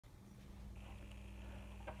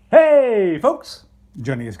Hey folks,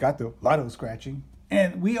 Johnny Esgato, Lotto Scratching,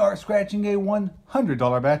 and we are scratching a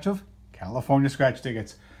 $100 batch of California scratch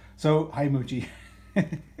tickets. So, hi Moochie,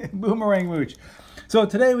 Boomerang Mooch. So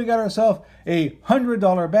today we got ourselves a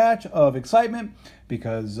 $100 batch of excitement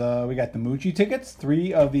because we got the Moochie tickets,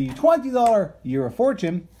 3 of the $20 Year of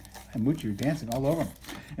Fortune, and Moochie, you're dancing all over them.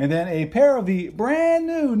 And then a pair of the brand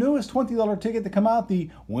new, newest $20 ticket to come out, the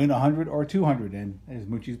Win 100 or 200, and there's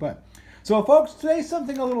Moochie's butt. So folks, today's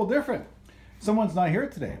something a little different. Someone's not here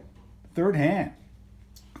today. Third Hand.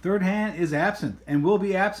 Third Hand is absent and will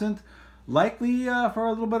be absent likely for a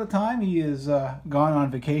little bit of time. He is gone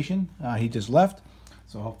on vacation. He just left.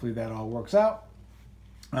 So hopefully that all works out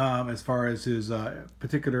as far as his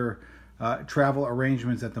particular travel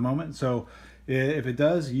arrangements at the moment. So if it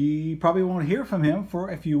does, you probably won't hear from him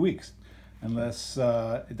for a few weeks unless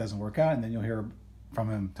it doesn't work out, and then you'll hear from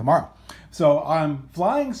him tomorrow. So I'm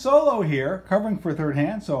flying solo here, covering for Third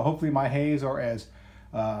Hand. So hopefully my hays are as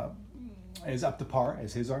up to par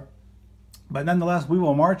as his are. But nonetheless, we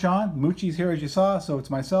will march on. Moochie's here as you saw, so it's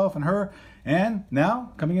myself and her. And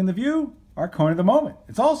now, coming into view, our coin of the moment.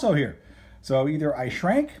 It's also here. So either I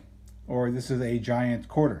shrank or this is a giant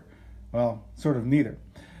quarter. Well, sort of neither.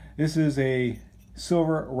 This is a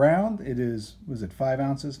silver round. It is, was it 5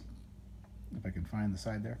 ounces? If I can find the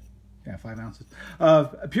side there. Yeah, 5 ounces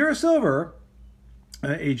of pure silver,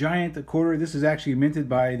 a giant quarter. This is actually minted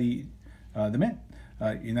by the Mint,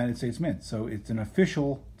 United States Mint. So it's an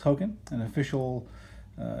official token, an official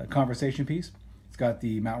conversation piece. It's got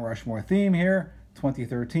the Mount Rushmore theme here,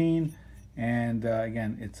 2013, and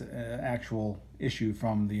again, it's an actual issue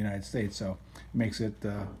from the United States, so it makes it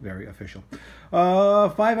very official.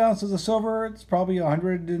 5 ounces of silver. It's probably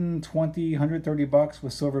 120, 130 bucks,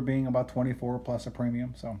 with silver being about 24 plus a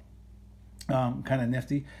premium. So. Kind of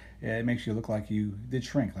nifty. It makes you look like you did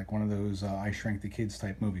shrink, like one of those I Shrank the Kids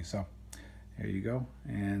type movies. So there you go.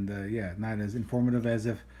 And yeah, not as informative as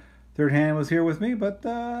if Third Hand was here with me, but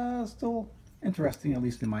still interesting, at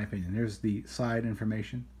least in my opinion. There's the side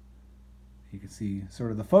information. You can see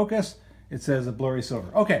sort of the focus. It says a blurry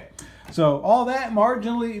silver. Okay, so all that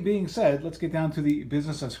marginally being said, let's get down to the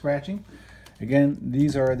business of scratching. Again,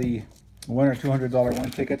 these are the $100 or $200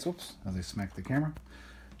 win tickets. Oops, as I smacked the camera.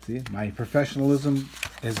 See, my professionalism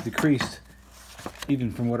has decreased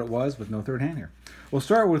even from what it was with no Third Hand here. We'll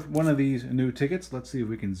start with one of these new tickets. Let's see if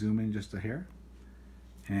we can zoom in just a hair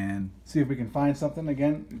and see if we can find something.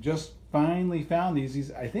 Again, just finally found these.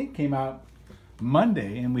 These, I think, came out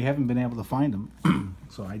Monday, and we haven't been able to find them.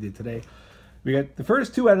 So I did today. We got the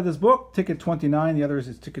first 2 out of this book, ticket 29. The others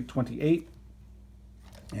is ticket 28.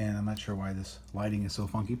 And I'm not sure why this lighting is so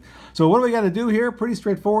funky. So what do we got to do here? Pretty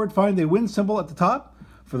straightforward. Find a win symbol at the top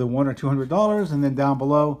for the $100 or $200, and then down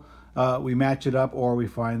below we match it up, or we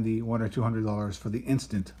find the $100 or $200 for the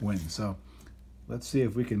instant win. So let's see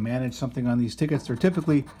if we can manage something on these tickets. They're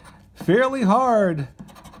typically fairly hard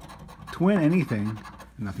to win anything.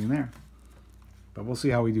 Nothing there. But we'll see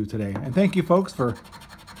how we do today. And thank you folks for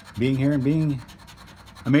being here and being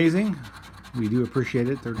amazing. We do appreciate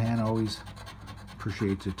it. Third Hand always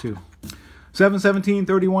appreciates it too. 7, 17,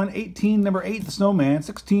 31, 18, number 8, the Snowman,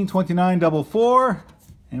 16, 29, double 4.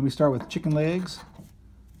 And we start with chicken legs,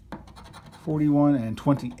 41 and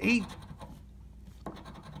 28,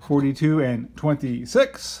 42 and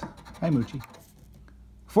 26, hi Moochie,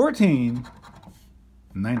 14,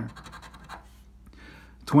 niner,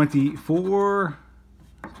 24,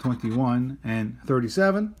 21 and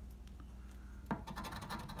 37,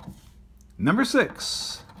 number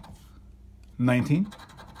 6, 19,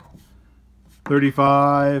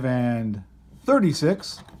 35 and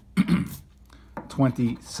 36,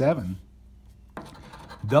 27,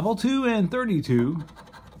 double 2 and 32,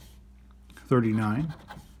 39,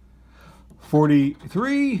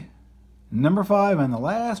 43, number 5 on the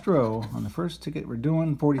last row on the first ticket we're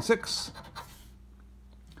doing, 46,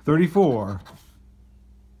 34,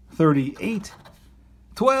 38,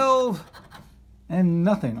 12, and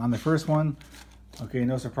nothing on the first one. Okay,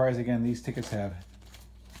 no surprise again, these tickets have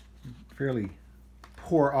fairly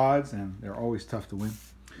poor odds and they're always tough to win.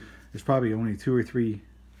 There's probably only 2 or 3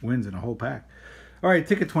 wins in a whole pack. All right,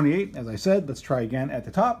 ticket 28, as I said, let's try again at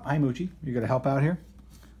the top. Hi, Moochie. You got to help out here.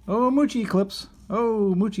 Oh, Moochie Eclipse.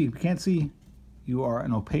 Oh, Moochie, we can't see. You are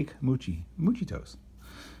an opaque Moochie. Moochie toes.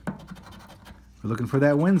 We're looking for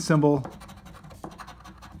that win symbol.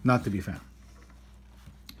 Not to be found.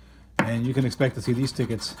 And you can expect to see these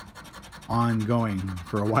tickets ongoing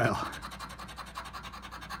for a while.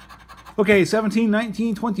 Okay, 17,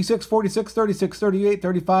 19, 26, 46, 36, 38,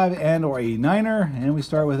 35, and or a niner. And we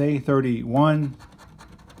start with a 31,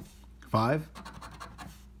 5,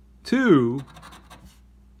 2,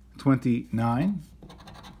 29,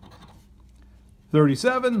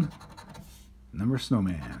 37, number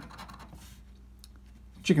snowman.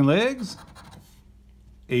 Chicken legs,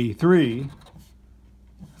 a 3,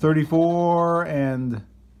 34 and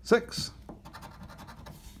 6,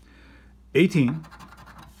 18,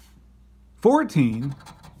 14,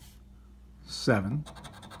 7,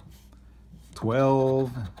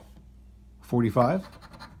 12, 45,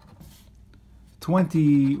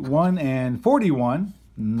 21 and 41,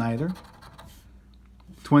 neither,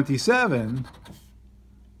 27,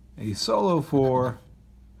 a solo 4.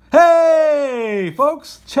 Hey,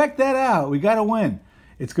 folks, check that out. We got a win.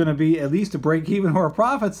 It's going to be at least a break even or a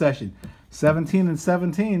profit session. 17 and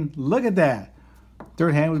 17. Look at that.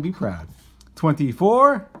 Third hand would be proud.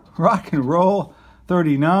 24, rock and roll.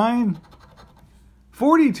 39,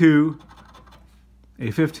 42,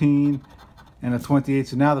 a 15, and a 28.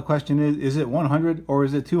 So now the question is it 100 or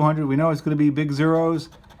is it 200? We know it's going to be big zeros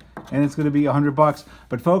and it's going to be $100.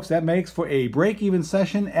 But folks, that makes for a break-even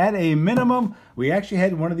session at a minimum. We actually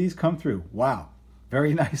had one of these come through. Wow.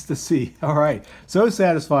 Very nice to see. All right. So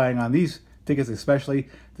satisfying on these tickets, especially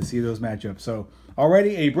to see those match up. So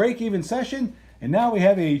already a break-even session. And now we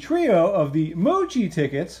have a trio of the Mochi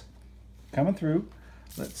tickets coming through.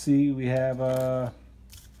 Let's see. We have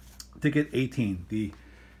ticket 18, the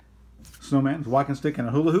snowman, walking stick, and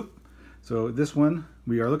a hula hoop. So this one,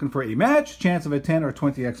 we are looking for a match, chance of a 10 or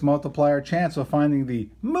 20x multiplier, chance of finding the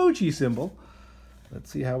Mochi symbol.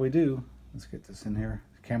 Let's see how we do. Let's get this in here.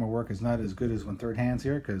 Camera work is not as good as when third hand's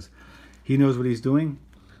here because he knows what he's doing.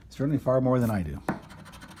 Certainly far more than I do.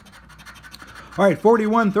 All right,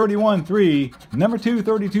 41, 31, 3, number 2,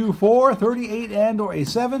 32, 4, 38, and or a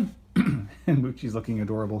 7. And Mochi's looking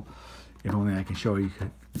adorable. If only I can show you.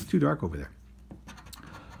 It's too dark over there.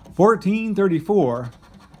 14, 34,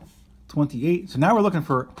 28. So now we're looking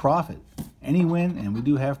for profit. Any win, and we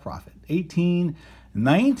do have profit. 18,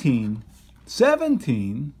 19,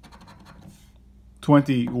 17,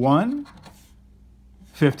 21,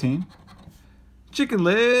 15. Chicken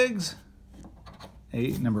legs,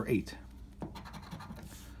 number 8.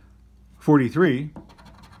 43.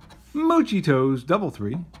 Mochi toes, double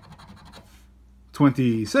 3.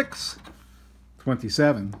 26,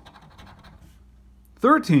 27.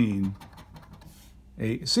 13,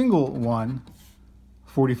 a single 1,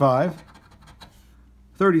 45,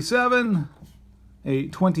 37, a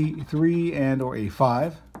 23 and or a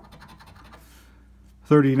 5,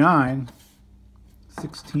 39,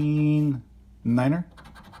 16, niner,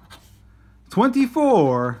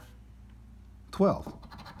 24, 12,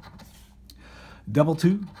 double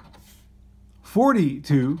 2,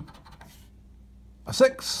 42, a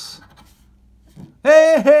 6.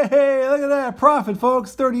 Hey, hey, hey, look at that. Profit,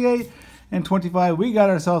 folks. 38 and 25. We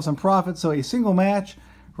got ourselves some profit. So a single match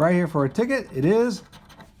right here for a ticket. It is.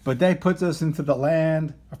 But that puts us into the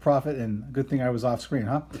land of profit. And good thing I was off screen,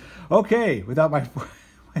 huh? Okay, without my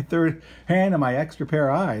third hand and my extra pair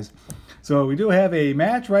of eyes. So we do have a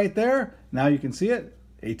match right there. Now you can see it.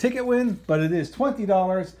 A ticket win, but it is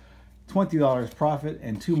 $20. $20 profit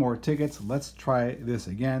and 2 more tickets. Let's try this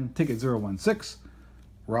again. Ticket 016.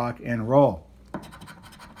 Rock and roll.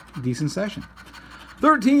 Decent session.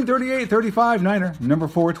 13, 38, 35, niner, number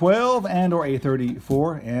 4, 12, and or a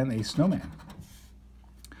 34, and a snowman.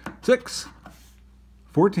 6,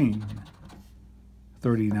 14,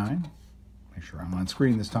 39, make sure I'm on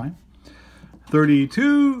screen this time.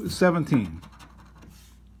 32, 17,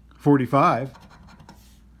 45,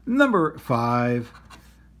 number 5,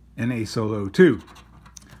 and a solo 2.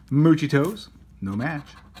 Mochi toes, no match.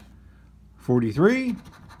 43,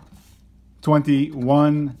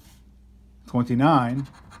 21, 29,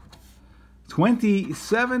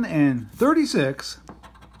 27, and 36,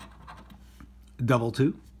 double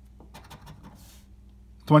 2,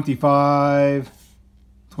 25,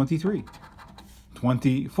 23,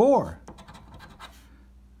 24,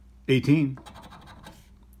 18,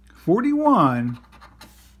 41,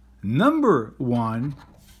 number 1,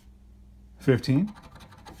 15,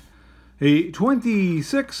 a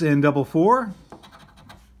 26 and double 4,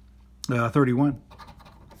 31,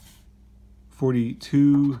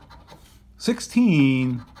 42,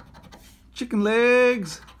 16, chicken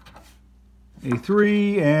legs, a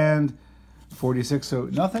 3, and 46. So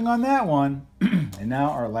nothing on that one. And now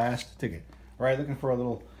our last ticket. All right, looking for a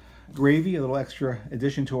little gravy, a little extra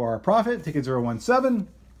addition to our profit. Ticket 017.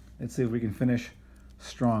 Let's see if we can finish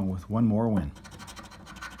strong with one more win.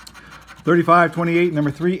 35, 28,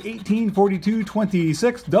 number 3, 18, 42,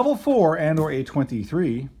 26, double 4, and or a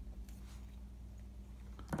 23.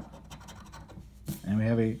 And we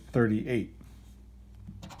have a 38.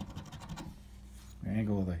 The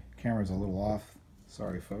angle of the camera is a little off,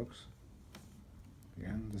 Sorry, folks.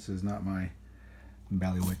 Again, this is not my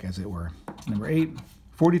ballywick, as it were. Number 8,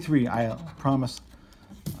 43. I promise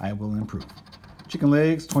I will improve. Chicken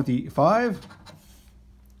legs, 25.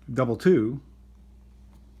 Double 2.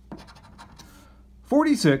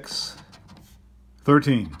 46.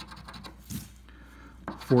 13.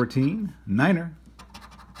 14. Niner.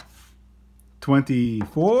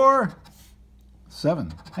 24.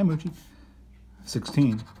 7. Hi, Moochie.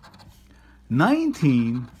 16.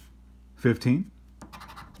 19. 15.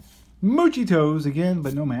 Moochie toes again,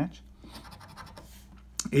 but no match.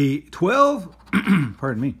 A 12.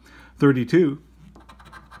 Pardon me. 32.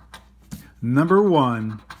 Number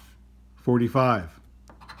 1. 45.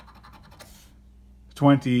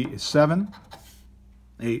 27.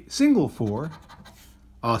 A single 4.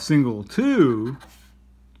 A single 2.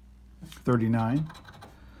 39.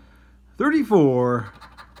 34.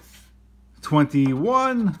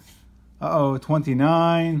 21.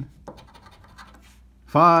 29.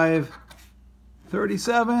 5.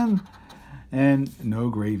 37. And no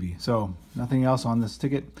gravy. So nothing else on this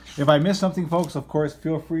ticket. If I missed something, folks, of course,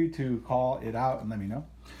 feel free to call it out and let me know.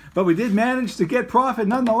 But we did manage to get profit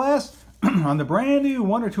nonetheless. On the brand new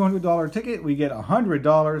 $100 or $200 ticket, we get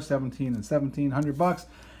 $100, 17 and 17, $100,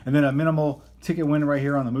 and then a minimal ticket win right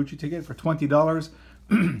here on the Moochie ticket for $20.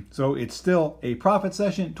 So it's still a profit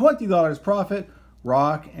session, $20 profit,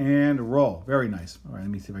 rock and roll. Very nice. All right,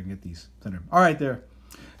 let me see if I can get these centered. All right, there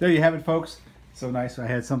you have it, folks. So nice. I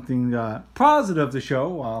had something positive to show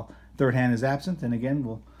while Third Hand is absent, and again,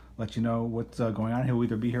 we'll let you know what's going on. He'll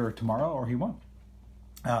either be here tomorrow or he won't.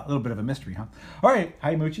 A little bit of a mystery, huh? All right.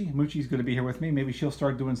 Hi, Moochie. Moochie's going to be here with me. Maybe she'll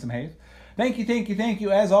start doing some hay. Thank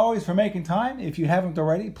you, as always, for making time. If you haven't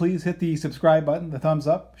already, please hit the subscribe button, the thumbs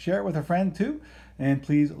up, share it with a friend, too, and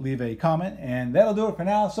please leave a comment. And that'll do it for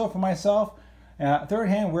now. So for myself, Third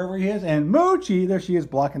Hand, wherever he is, and Moochie, there she is,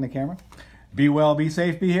 blocking the camera. Be well, be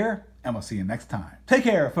safe, be here, and we'll see you next time. Take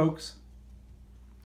care, folks.